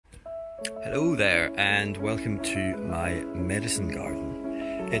Hello there and welcome to my medicine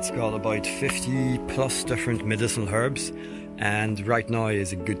garden. It's got about 50 plus different medicinal herbs, and right now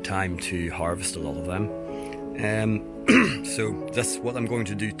is a good time to harvest a lot of them. So that's what I'm going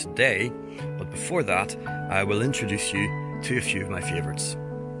to do today, but before that I will introduce you to a few of my favorites.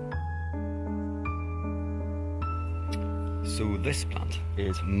 So this plant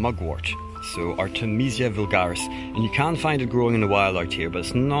is mugwort, so Artemisia vulgaris, and you can find it growing in the wild out here, but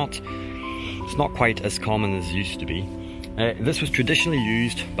it's not quite as common as it used to be. This was traditionally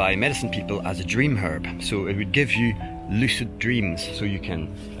used by medicine people as a dream herb, so it would give you lucid dreams. So you can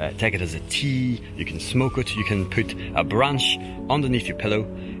take it as a tea, you can smoke it, you can put a branch underneath your pillow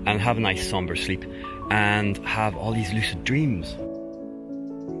and have a nice somber sleep and have all these lucid dreams.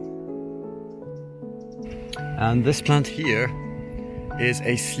 And this plant here is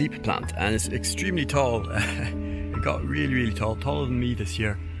a sleep plant, and it's extremely tall. It got really tall, taller than me this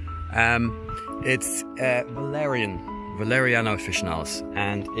year. It's Valeriana officinalis,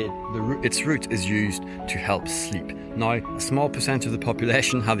 and its root is used to help sleep. Now, a small percent of the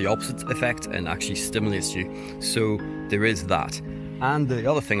population have the opposite effect and actually stimulates you, so there is that. And the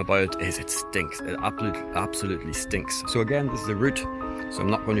other thing about it is it stinks. It absolutely stinks. So again, this is the root, so I'm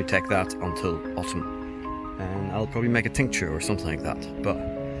not going to take that until autumn. And I'll probably make a tincture or something like that, but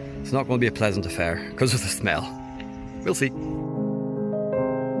it's not going to be a pleasant affair because of the smell. We'll see.